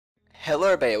Hello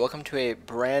everybody, welcome to a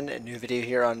brand new video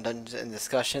here on Dungeons and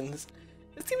Discussions.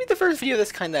 It's gonna be the first video of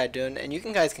this kind that I'm doing, and you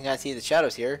guys can kind of see the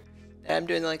shadows here. And I'm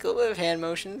doing like a little bit of hand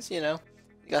motions, you know.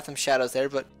 You got some shadows there,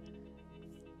 but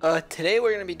today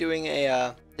we're gonna be doing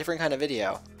a different kind of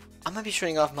video. I'm gonna be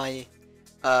showing off my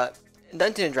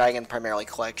Dungeons& Dragons primarily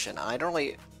collection. I'm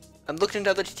looking into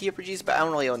other TTRPGs, but I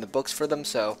don't really own the books for them,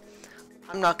 so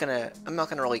I'm not gonna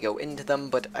really go into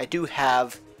them. But I do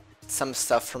have some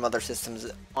stuff from other systems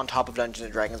on top of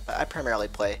Dungeons& Dragons, but I primarily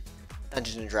play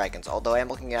Dungeons& Dragons, although I am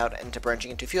looking out into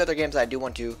branching into a few other games I do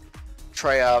want to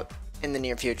try out in the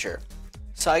near future.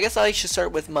 So I guess I should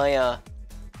start with my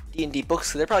D&D books,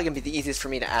 because they're probably going to be the easiest for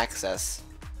me to access.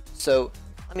 So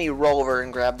let me roll over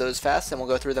and grab those fast, and we'll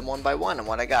go through them one by one and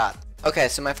what I got. Okay,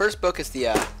 so my first book is the,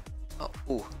 how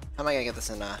am I going to get this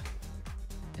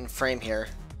in frame here?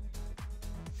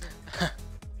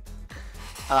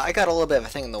 I got a little bit of a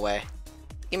thing in the way.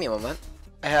 Give me a moment.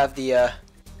 I have the, yeah,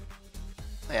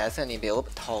 it's gonna need to be a little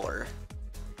bit taller.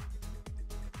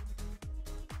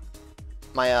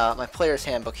 My, my player's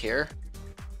handbook here.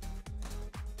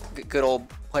 Good old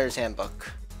player's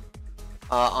handbook.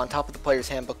 On top of the player's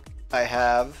handbook, I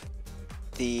have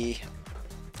the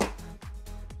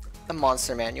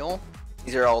monster manual.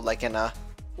 These are all like in a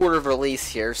order of release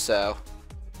here, so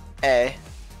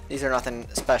these are nothing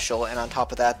special, and on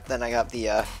top of that, then I got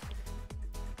the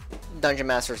Dungeon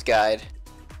Master's Guide.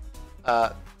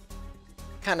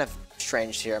 Kind of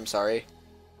strange here, I'm sorry.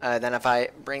 Then if I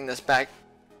bring this back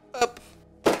up,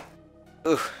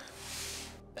 ooh,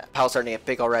 that pile's starting to get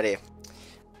big already.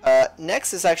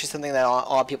 Next is actually something that a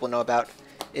lot of people know about,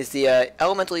 is the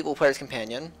Elemental Evil Player's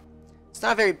Companion. It's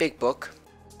not a very big book,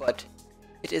 but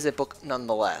it is a book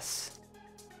nonetheless.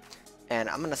 And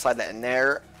I'm gonna slide that in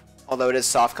there. Although it is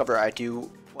soft cover, I do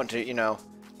want to, you know,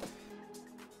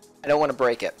 I don't want to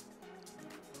break it.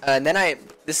 And then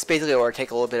this is basically where I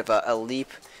take a little bit of a leap,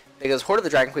 because Hoard of the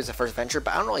Dragon Queen is the first adventure,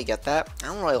 but I don't really get that. I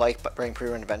don't really like writing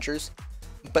pre-written adventures,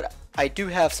 but I do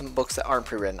have some books that aren't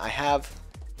pre-written. I have,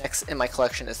 next in my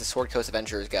collection is the Sword Coast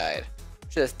Adventurer's Guide,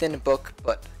 which is a thin book,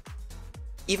 but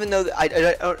even though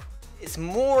it's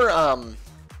more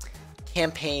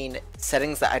campaign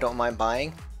settings that I don't mind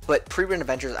buying. But pre-written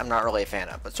adventures, I'm not really a fan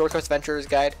of. But Sword Coast Adventurer's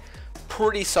Guide,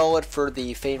 pretty solid for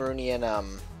the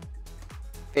Faerunian,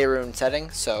 Faerun setting.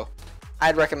 So,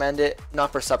 I'd recommend it.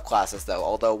 Not for subclasses, though.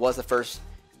 Although, it was the first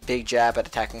big jab at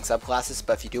attacking subclasses.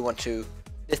 But if you do want to,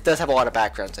 it does have a lot of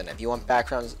backgrounds in it. If you want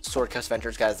backgrounds, Sword Coast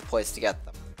Adventurer's Guide is the place to get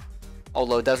them.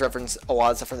 Although, it does reference a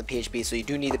lot of stuff from the PHB. So, you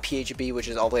do need the PHB, which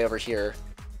is all the way over here,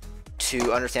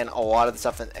 to understand a lot of the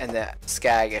stuff in the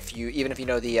SCAG, even if you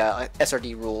know the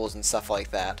SRD rules and stuff like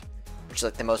that, which is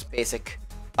like the most basic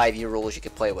 5e rules you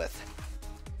could play with.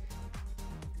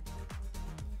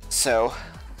 So,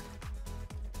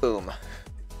 boom.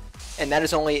 And that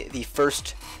is only the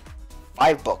first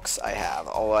 5 books I have,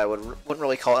 although I wouldn't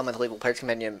really call Elemental Evil Player's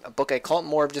Companion a book. I call it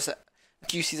more of just a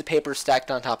few pieces of paper stacked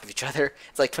on top of each other.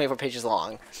 It's like 24 pages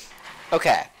long.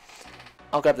 Okay,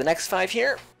 I'll grab the next 5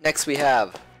 here. Next we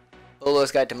have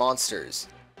Volo's Guide to Monsters.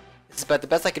 This is about the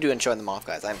best I could do in showing them off,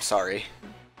 guys. I'm sorry.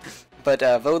 But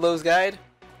Volo's Guide,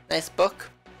 nice book.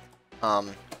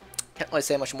 Can't really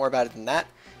say much more about it than that.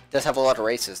 It does have a lot of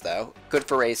races, though. Good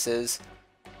for races,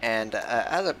 and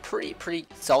has a pretty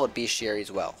solid bestiary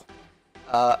as well.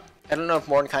 I don't know if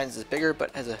Mordenkainen's is bigger, but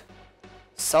has a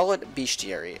solid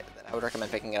bestiary that I would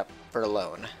recommend picking up for a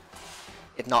loan,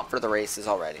 if not for the races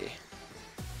already.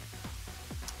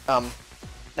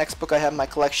 Next book I have in my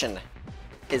collection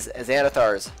is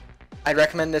Xanathar's. I'd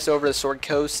recommend this over the Sword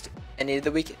Coast any of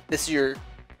the week. This is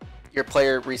your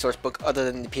player resource book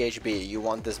other than the PHB. You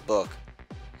want this book.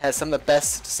 It has some of the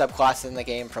best subclasses in the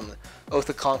game, from Oath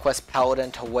of Conquest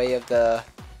Paladin to Way of the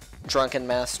Drunken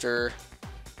Master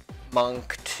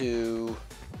Monk to...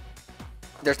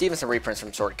 There's even some reprints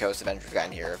from Sword Coast Adventurer's Guide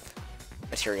in here of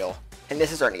material. And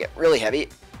this is starting to get really heavy.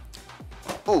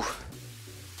 Ooh.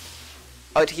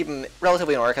 I like to keep them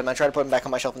relatively in order, because I'm going to try to put them back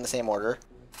on my shelf in the same order.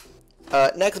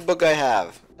 Next book I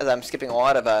have, as I'm skipping a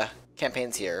lot of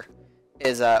campaigns here,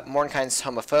 is Mordenkaine's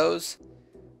Tome of Foes.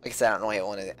 Like I said, I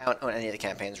don't own any of the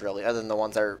campaigns, really, other than the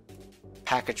ones that are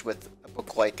packaged with a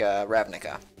book like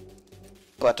Ravnica.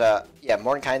 But, yeah,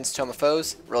 Mordenkaine's Tome of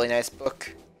Foes, really nice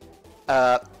book.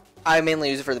 I mainly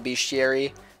use it for the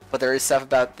bestiary, but there is stuff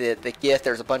about the gift.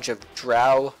 There's a bunch of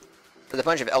drow. There's a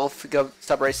bunch of elf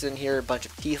sub-races in here, a bunch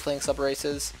of tiefling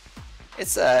sub-races.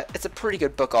 It's a pretty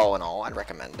good book all in all. I'd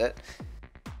recommend it.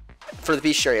 For the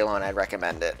bestiary alone, I'd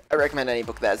recommend it. I recommend any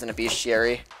book that isn't a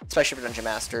bestiary, especially for Dungeon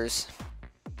Masters.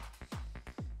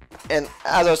 And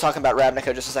as I was talking about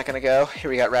Ravnica just a second ago, here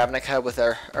we got Ravnica with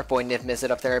our boy Niv Mizzet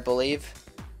up there, I believe.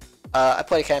 I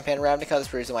played a campaign in Ravnica. That's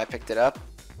the reason why I picked it up.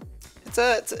 It's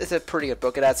a pretty good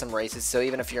book. It adds some races, so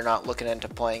even if you're not looking into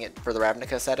playing it for the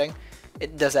Ravnica setting,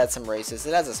 it does add some races.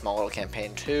 It has a small little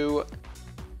campaign too.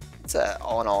 It's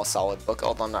all in all a solid book,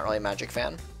 although I'm not really a Magic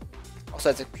fan. Also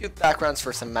has a few backgrounds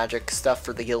for some Magic stuff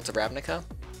for the Guilds of Ravnica.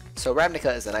 So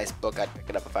Ravnica is a nice book. I'd pick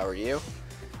it up if I were you.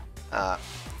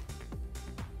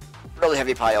 Really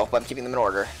heavy pile, but I'm keeping them in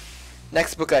order.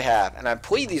 Next book I have, and I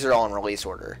believe these are all in release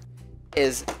order,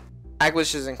 is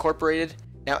Acquisitions Incorporated.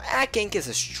 Now, Ack Inc. is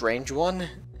a strange one,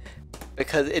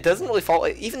 because it doesn't really follow,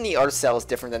 even the art style is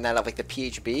different than that of, like, the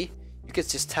PHB. You could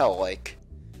just tell, like,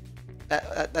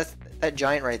 that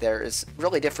giant right there is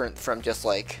really different from just,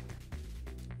 like,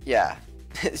 yeah.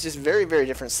 It's just very, very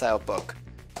different style book.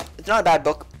 It's not a bad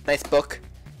book, nice book.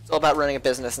 It's all about running a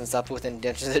business and stuff within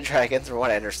Dungeons and Dragons, from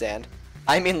what I understand.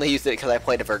 I mainly used it because I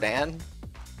played a Verdan,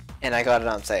 and I got it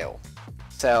on sale.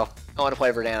 So, I want to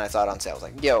play Verdan, I saw it on sale. I was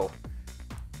like, yo.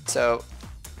 So,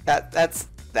 that's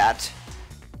that.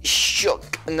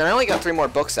 Shook. And then I only got 3 more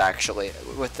books, actually,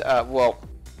 with, well,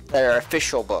 they're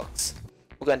official books.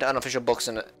 We'll get into unofficial books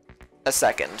in a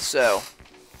second. So,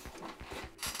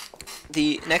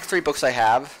 the next 3 books I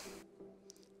have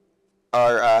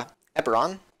are,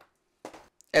 Eberron.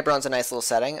 Eberron's a nice little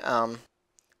setting.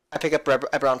 I pick up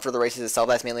Eberron for the races itself.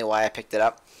 That's mainly why I picked it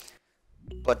up.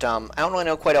 But, I don't really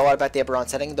know quite a lot about the Eberron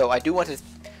setting, though I do want to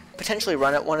potentially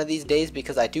run it one of these days,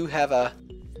 because I do have a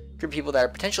group of people that are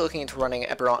potentially looking into running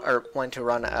Eberron, or wanting to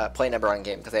run play an Eberron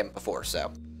game, because they haven't before,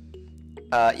 so.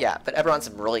 Yeah, but Eberron's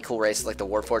some really cool races, like the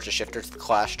Warforged, the Shifters, the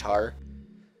Clash Tar.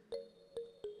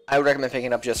 I would recommend picking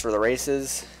it up just for the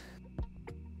races.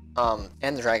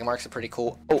 And the Dragon Marks are pretty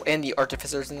cool. Oh, and the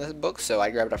Artificer's in this book, so I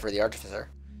grabbed it up for the Artificer.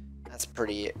 That's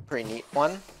pretty neat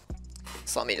one.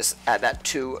 So let me just add that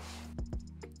to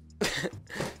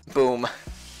boom.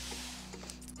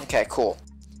 Okay, cool.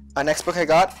 Next book I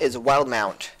got is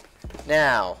Wildmount.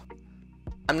 Now,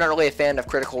 I'm not really a fan of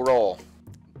Critical Role,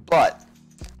 but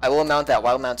I will amount that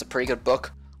Wildmount's a pretty good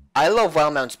book. I love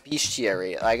Wildmount's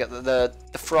Bestiary. Like the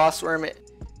Frostworm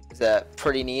is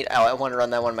pretty neat. I want to run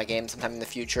that one in my game sometime in the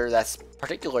future. That's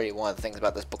particularly one of the things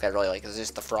about this book I really like, is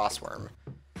just the Frostworm.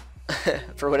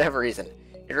 For whatever reason,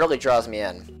 it really draws me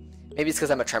in. Maybe it's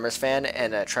because I'm a Tremors fan,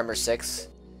 and Tremors 6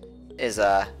 is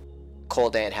a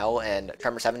cold day in hell, and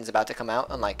Tremors 7 is about to come out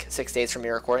in like 6 days from me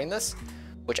recording this,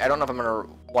 which I don't know if I'm going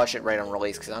to watch it right on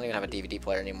release, because I don't even have a DVD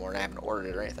player anymore, and I haven't ordered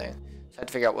it or anything. So I had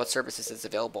to figure out what services it's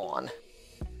available on.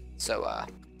 So,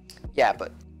 yeah,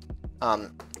 but,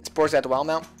 Spores at the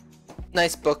Wildmount,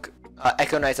 nice book.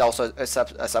 Echo Knight's also a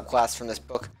subclass from this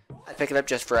book. I pick it up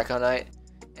just for Echo Knight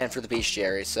and for the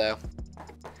Bestiary, so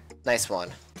nice one.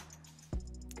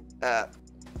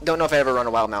 Don't know if I ever run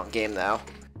a Wildmount game though.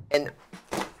 And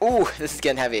ooh, this is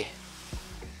getting heavy.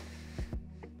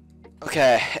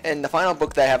 Okay, and the final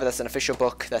book that I have that's an official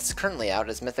book that's currently out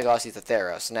is Mythogosses of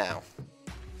Theros. Now,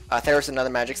 Theros is another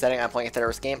Magic setting. I'm playing a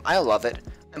Theros game. I love it.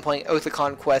 I'm playing Oath of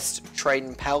Conquest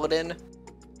Triton Paladin.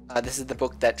 This is the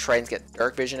book that Tritons get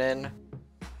Dark Vision in.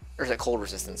 Or is it Cold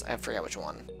Resistance? I forget which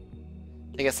one.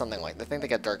 I think it's something like that. I think they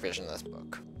get Dark Vision in this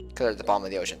book, because they're at the bottom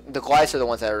of the ocean. The Goliaths are the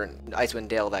ones that are in Icewind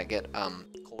Dale that get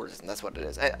Cold Resistance. That's what it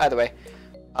is. Either way,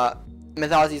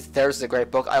 Mythogosses of Theros is a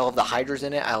great book. I love the Hydras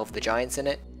in it. I love the Giants in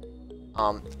it.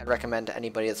 I'd recommend to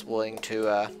anybody that's willing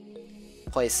to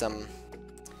play some,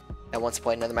 that wants to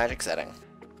play another Magic setting.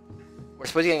 We're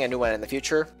supposed to be getting a new one in the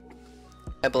future,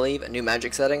 I believe, a new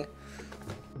Magic setting.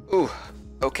 Ooh,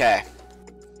 okay.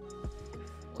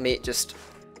 Let me just,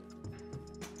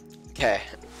 okay,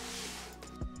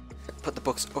 put the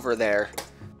books over there.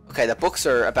 Okay, the books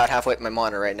are about halfway up my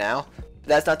monitor right now, but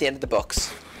that's not the end of the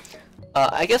books.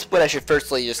 I guess what I should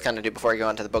firstly just kind of do before I go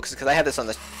on to the books is, because I have this on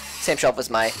the same shelf as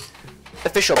my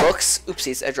official books.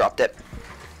 Oopsies, I dropped it.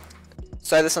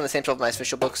 So I have this on the same shelf as my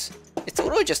official books. It's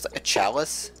literally just a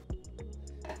chalice.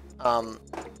 I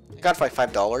got it for like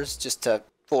 $5 just to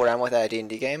fool around with at a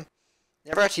D&D game.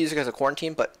 Never got to use it because of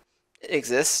quarantine, but it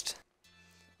exists.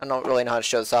 I don't really know how to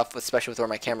show this off, especially with where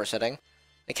my camera's sitting.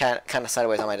 I can't kind of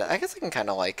sideways on my desk. I guess I can kind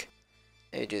of like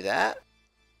maybe do that.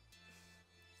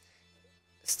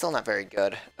 It's still not very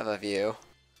good of a view,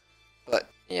 but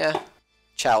yeah,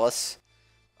 chalice.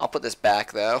 I'll put this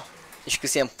back though. As you can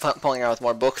see, I'm pulling around with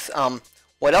more books.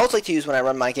 What I always like to use when I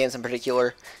run my games in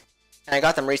particular, and I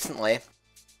got them recently,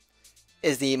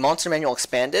 is the Monster Manual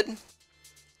Expanded.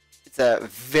 It's a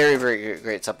very, very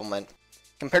great supplement.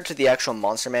 Compared to the actual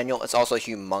Monster Manual, it's also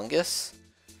humongous.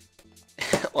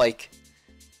 like,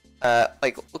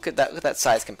 look at that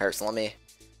size comparison. Let me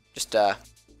just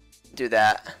do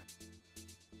that.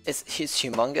 It's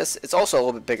humongous. It's also a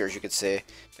little bit bigger, as you can see.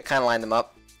 If I kind of line them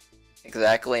up,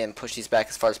 exactly and push these back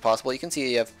as far as possible. You can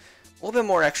see you have a little bit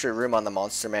more extra room on the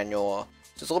monster manual.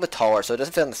 So it's a little bit taller, so it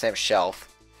doesn't fit on the same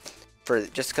shelf for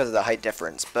just because of the height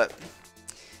difference. But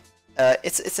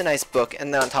it's a nice book.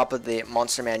 And then on top of the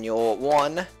Monster Manual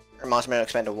 1, or Monster Manual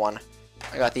Expanded 1,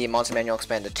 I got the Monster Manual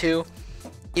Expanded 2.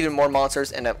 Even more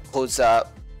monsters, and it includes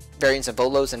variants of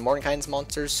Volos and Mordenkainen's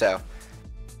monsters. So,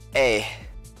 okay,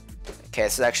 so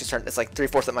it's actually it's like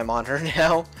 3/4 of my monitor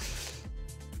now.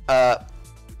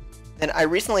 And I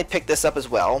recently picked this up as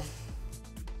well.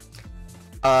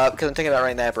 Because I'm thinking about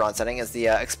writing the Eberron setting, is the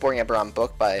Exploring Eberron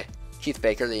book by Keith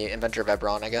Baker, the inventor of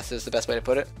Eberron, I guess is the best way to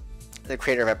put it. The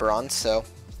creator of Eberron, so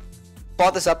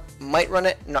bought this up, might run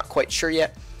it, not quite sure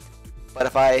yet. But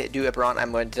if I do Eberron,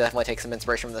 I'm going to definitely take some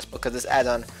inspiration from this book, because this adds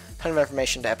on a ton of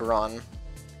information to Eberron.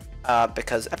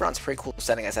 Because Eberron's a pretty cool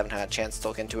setting, I just haven't had a chance to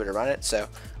look into it or run it, so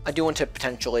I do want to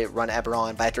potentially run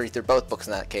Eberron, but I have to read through both books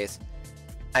in that case.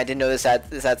 I didn't know this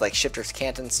adds like Shifter's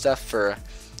Cant and stuff for,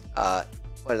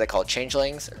 what are they called,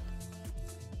 Changelings?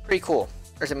 Pretty cool.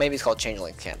 Or is it maybe it's called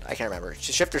Changeling Cant? I can't remember.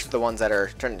 Shifters are the ones that are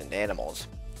turned into animals.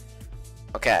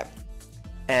 Okay.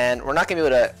 And we're not going to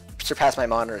be able to surpass my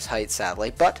monitor's height,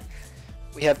 sadly, but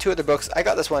we have 2 other books. I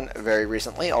got this one very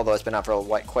recently, although it's been out for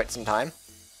quite some time.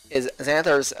 Is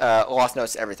Xanathar's Lost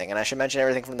Notes to Everything. And I should mention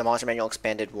everything from the Monster Manual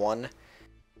Expanded 1.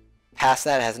 Past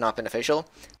that has not been official.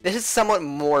 This is somewhat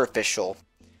more official.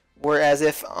 Whereas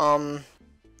if,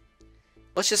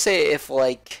 let's just say if,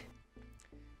 like,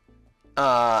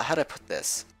 how do I put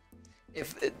this?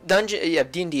 If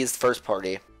D&D is first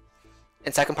party,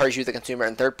 and second party is you, the consumer,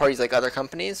 and third party is like other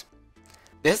companies.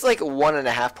 This is like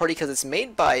 1.5 party because it's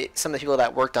made by some of the people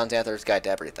that worked on Xanathar's Guide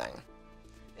to Everything.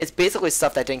 It's basically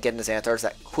stuff that didn't get into Xanathar's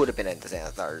that could have been into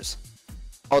Xanathar's.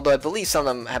 Although I believe some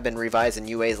of them have been revised in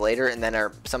UAs later, and then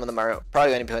some of them are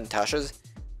probably going to be put in Tasha's,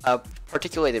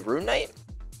 particularly the Rune Knight.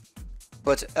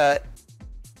 But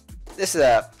this is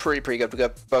a pretty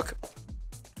good book.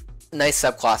 Nice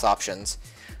subclass options.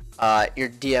 Your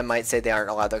DM might say they aren't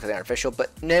allowed though because they aren't official,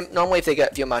 but normally if they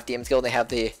get view them off DM's Guild, they have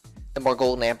the more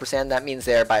golden ampersand. That means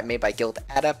they're made by Guild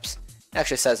Adepts. It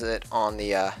actually says it on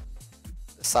the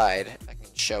side. If I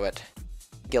can show it.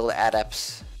 Guild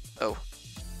Adepts. Oh,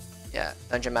 yeah,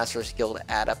 Dungeon Masters Guild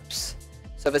Adepts.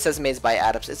 So if it says made by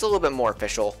Adepts, it's a little bit more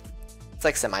official. It's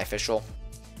like semi-official.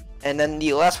 And then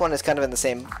the last one is kind of in the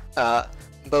same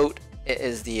boat. It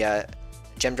is the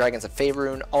Gem Dragons of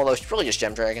Faerun, although it's really just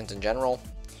Gem Dragons in general.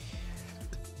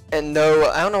 And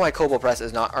though I don't know why Kobold Press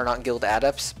are not Guild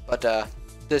Adepts, but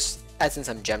this adds in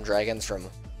some Gem Dragons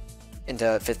into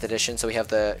 5th edition. So we have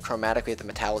the Chromatic, we have the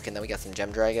Metallic, and then we got some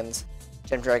Gem Dragons.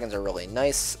 Gem Dragons are really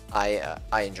nice. I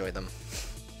enjoy them.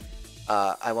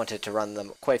 I wanted to run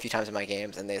them quite a few times in my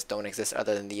games, and they just don't exist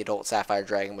other than the Adult Sapphire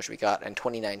Dragon, which we got in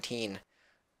 2019.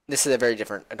 This is a very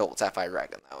different Adult Sapphire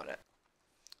Dragon, though, in it.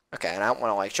 Okay, and I don't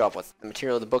want to like show off what's the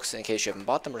material of the books in case you haven't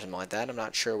bought them or something like that. I'm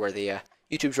not sure where the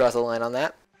YouTube draws the line on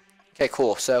that. Okay,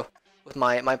 cool. So with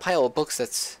my pile of books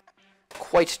that's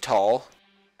quite tall,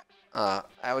 I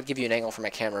would give you an angle for my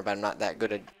camera, but I'm not that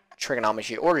good at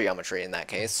trigonometry or geometry in that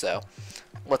case. So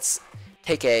let's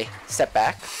take a step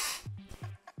back.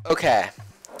 Okay,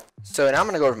 so now I'm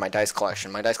going to go over my dice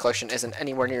collection. My dice collection isn't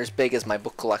anywhere near as big as my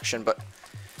book collection, but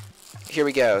here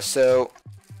we go. So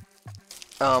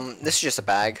this is just a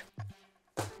bag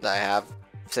that I have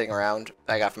sitting around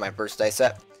that I got from my first dice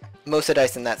set. Most of the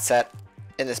dice in that set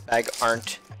in this bag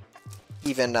aren't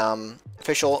even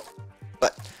official,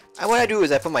 but what I do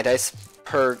is I put my dice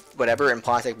per whatever in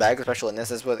plastic bags, especially in this.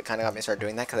 Is what it kind of got me started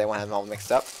doing that because I want to have them all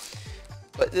mixed up.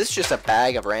 But this is just a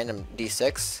bag of random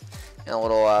D6 and a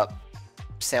little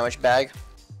sandwich bag.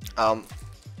 If you want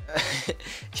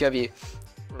to be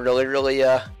really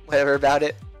whatever about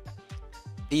it,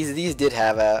 these did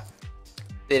have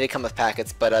they did come with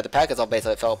packets, but the packets all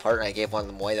basically fell apart, and I gave one of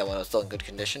them away that one was still in good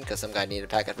condition because some guy needed a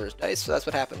packet for his dice, so that's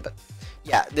what happened. But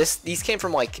yeah, these came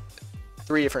from like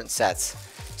 3 different sets.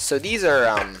 So these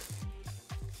are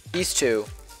these 2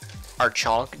 are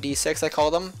Chonk D6, I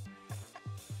call them.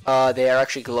 They are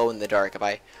actually glow in the dark. If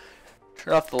I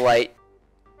turn off the light,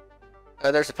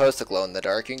 they're supposed to glow in the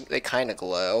dark. They kind of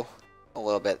glow a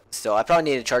little bit still. I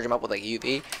probably need to charge them up with like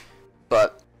UV,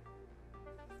 but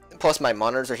plus my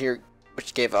monitors are here,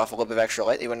 which gave off a little bit of extra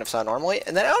light that you wouldn't have saw normally.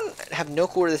 And then I don't have no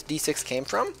clue where this D6 came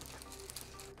from,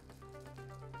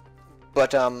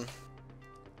 but I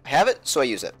have it, so I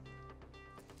use it.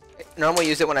 I normally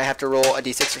use it when I have to roll a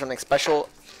D6 or something special,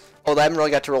 although I haven't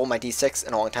really got to roll my D6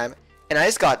 in a long time. And I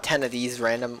just got 10 of these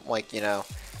random, like, you know,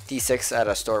 D6 at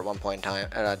a store at one point in time,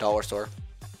 at a dollar store,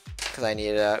 because I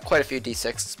needed quite a few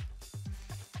D6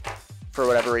 for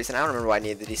whatever reason. I don't remember why I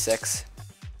needed the D6.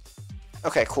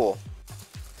 Okay, cool.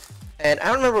 And I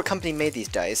don't remember what company made these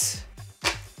dice,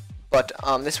 but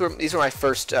these were my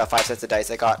first 5 sets of dice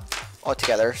I got all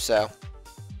together. So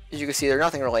as you can see, there's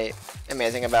nothing really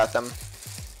amazing about them.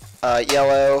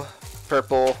 Yellow,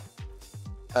 purple,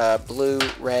 blue,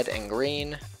 red, and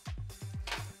green.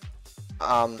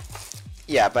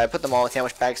 Yeah, but I put them all in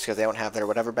sandwich bags because they don't have their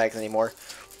whatever bags anymore.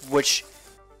 Which,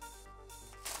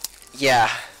 yeah,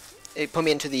 it put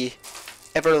me into the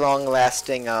ever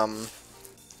long-lasting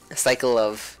cycle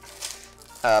of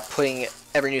putting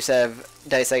every new set of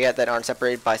dice I get that aren't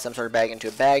separated by some sort of bag into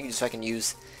a bag, just so I can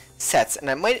use sets.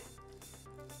 And I might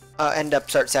end up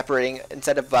start separating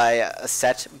instead of by a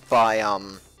set by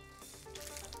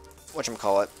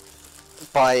whatchamacallit,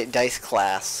 by dice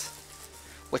class.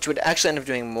 Which would actually end up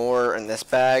doing more in this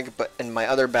bag, but in my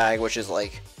other bag, which is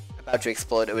like about to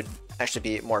explode, it would actually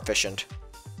be more efficient.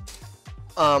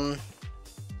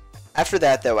 After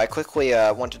that, though, I quickly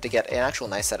wanted to get an actual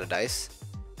nice set of dice,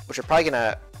 which are probably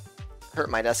gonna hurt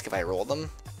my desk if I roll them,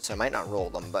 so I might not roll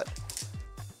them, but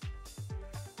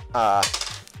oh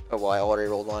well, I already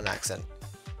rolled one accent.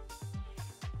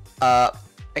 I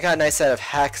got a nice set of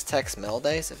Hax Tex Mill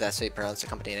dice, if that's how you pronounce the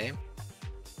company name.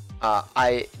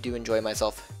 I do enjoy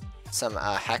myself some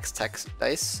Hax Tex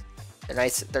dice. They're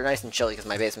nice and chilly because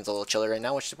my basement's a little chilly right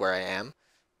now, which is where I am.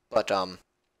 But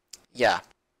yeah,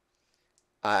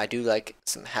 I do like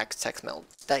some Hax Tex Mill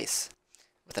dice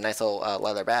with a nice little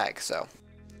leather bag. So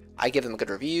I give them a good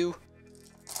review.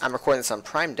 I'm recording this on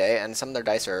Prime Day, and some of their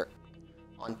dice are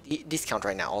on discount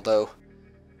right now. Although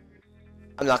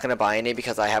I'm not gonna buy any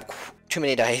because I have too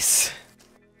many dice.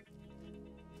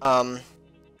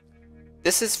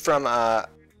 This is from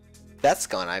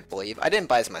Bethscon, I believe. I didn't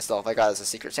buy this myself. I got it as a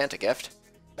Secret Santa gift.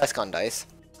 Bethscon dice.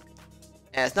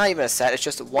 And it's not even a set. It's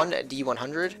just one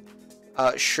D100.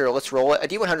 Sure, let's roll it. A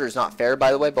D100 is not fair, by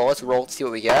the way, but let's roll to see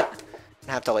what we get.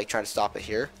 I have to like try to stop it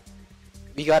here.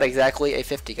 We got exactly a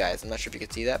 50, guys. I'm not sure if you can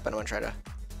see that, but I'm gonna try to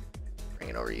bring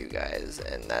it over to you guys.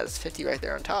 And that's 50 right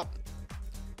there on top.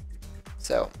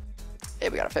 So, hey,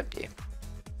 we got a 50.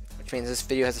 Which means this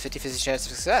video has a 50-50 chance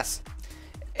of success.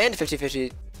 And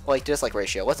 50-50 like dislike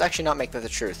ratio. Let's actually not make that the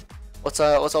truth. Let's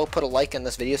all put a like in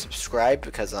this video, subscribe,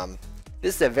 because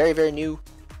this is a very new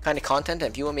kind of content,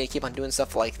 and if you want me to keep on doing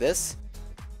stuff like this,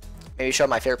 maybe show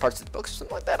my favorite parts of the books or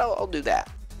something like that, I'll do that.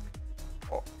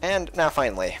 And now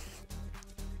finally,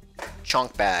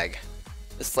 chunk bag.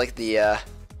 This is like the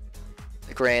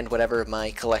grand whatever of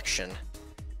my collection.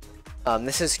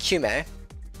 This is Kume.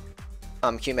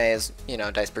 Kume is, you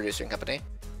know, dice producing company.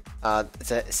 It's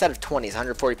a set of 20s,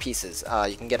 140 pieces.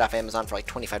 You can get off Amazon for like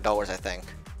 $25, I think.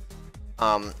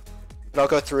 But I'll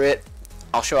go through it.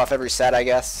 I'll show off every set, I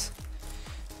guess.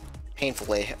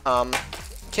 Painfully.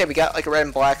 Okay, we got like a red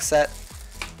and black set.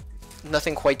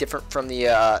 Nothing quite different from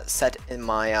the set in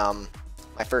my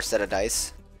my first set of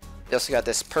dice. We also got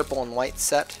this purple and white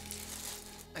set.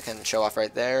 I can show off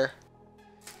right there.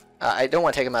 I don't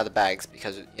want to take them out of the bags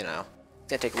because, you know, it's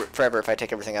gonna take forever if I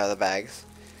take everything out of the bags.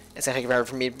 It's gonna take forever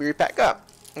for me to repack up.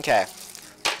 Okay,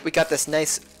 we got this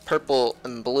nice purple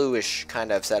and bluish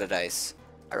kind of set of dice.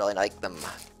 I really like them.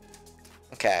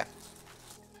 Okay.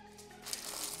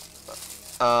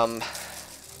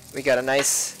 We got a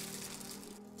nice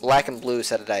black and blue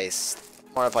set of dice.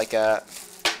 More of like a,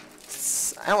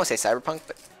 I don't want to say cyberpunk,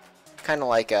 but kind of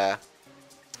like a,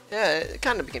 yeah, it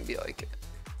kind of can be like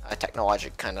a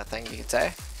technologic kind of thing, you could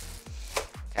say.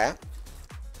 Okay.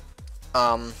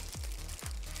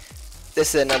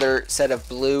 This is another set of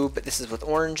blue, but this is with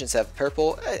orange instead of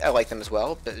purple. I like them as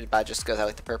well, but just because I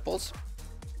like the purples.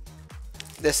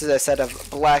 This is a set of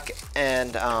black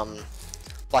and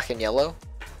yellow,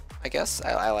 I guess.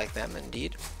 I like them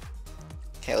indeed.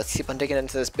 Okay, let's keep on digging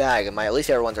into this bag. And my least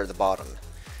favorite ones are at the bottom,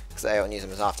 because I don't use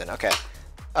them as often. Okay,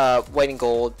 white and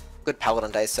gold, good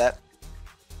paladin dice set.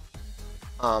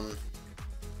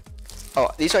 Oh,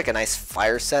 these are like a nice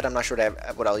fire set. I'm not sure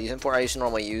what I'll use them for. I used to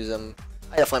normally use them.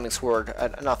 I had a flaming sword,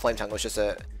 not flame tongue. It was just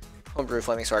a homebrew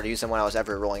flaming sword. I used them when I was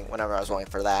whenever I was rolling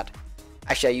for that.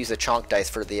 Actually, I used the chonk dice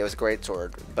for it was a great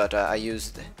sword, but I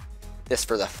used this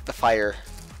for the fire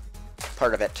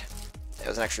part of it. It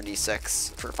was an extra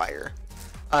d6 for fire.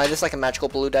 Just like a magical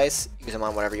blue dice. Use them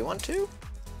on whatever you want to.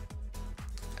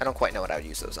 I don't quite know what I would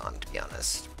use those on, to be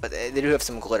honest, but they do have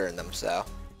some glitter in them, so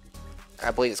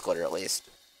I believe it's glitter at least.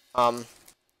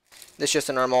 This is just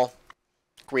a normal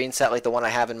green set like the one I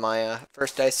have in my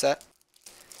first dice set.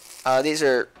 These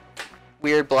are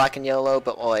weird black and yellow,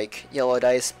 but like yellow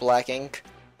dice, black ink.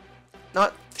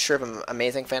 Not sure if I'm an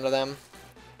amazing fan of them.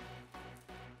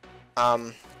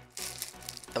 And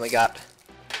we got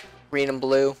green and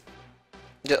blue.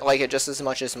 Like it just as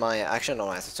much as my, actually I don't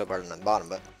know why it's so far on the bottom,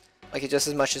 but Like it just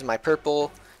as much as my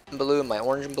purple and blue and my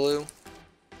orange and blue.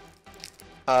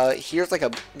 Here's like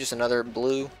just another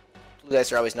blue. Blue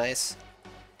dice are always nice.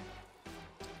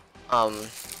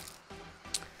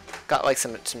 Got like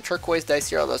some turquoise dice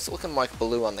here, although it's looking more like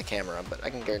blue on the camera, but I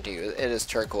can guarantee you it is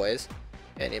turquoise.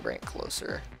 And I need to bring it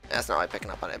closer. That's not really picking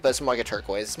up on it, but it's more like a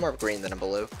turquoise. It's more of a green than a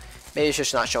blue. Maybe it's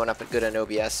just not showing up good in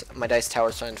OBS. My dice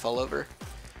tower's starting to fall over.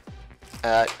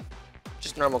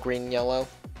 Just normal green and yellow.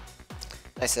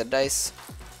 Nice set of dice.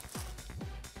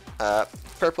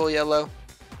 Purple, yellow.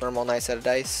 Normal nice set of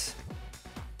dice.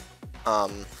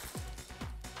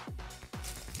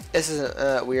 This is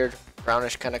a weird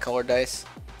brownish kind of colored dice.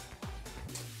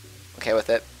 Okay with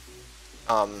it.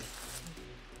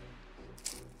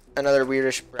 Another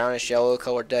weirdish brownish yellow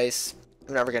colored dice.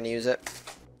 I'm never gonna use it.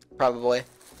 Probably.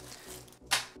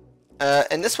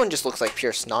 And this one just looks like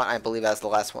pure snot. I believe that's the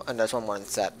last one. And there's one more in the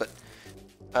set, but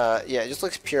yeah, it just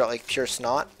looks pure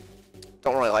snot.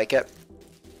 Don't really like it.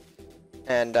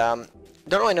 And don't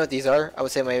really know what these are. I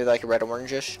would say maybe like a red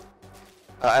orangish.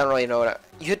 I don't really know what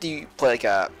you have to play like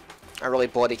a really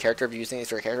bloody character of using these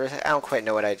for characters. I don't quite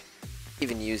know what I'd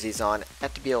even use these on. It'd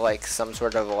have to be like some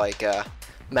sort of like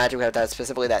magic would have that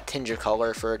specifically that tinge of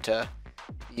color for it to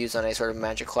use on any sort of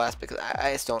magic class, because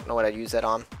I just don't know what I'd use that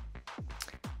on.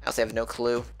 I also have no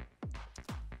clue.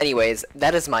 Anyways,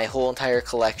 that is my whole entire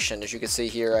collection. As you can see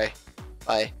here, if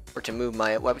I were to move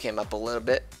my webcam up a little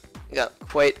bit, I got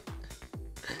quite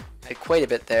a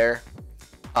bit there.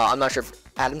 I'm not sure if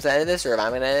Adam's edited this or if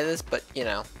I'm gonna edit this, but you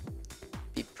know,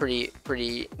 be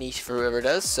pretty niche for whoever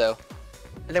does. So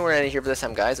I think we're gonna end it here for this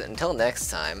time, guys. Until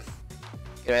next time,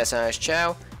 good night,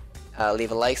 ciao.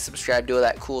 Leave a like, subscribe, do all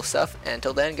that cool stuff. And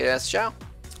until then, good night, ciao.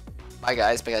 Bye,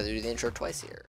 guys. Because I do the intro twice here.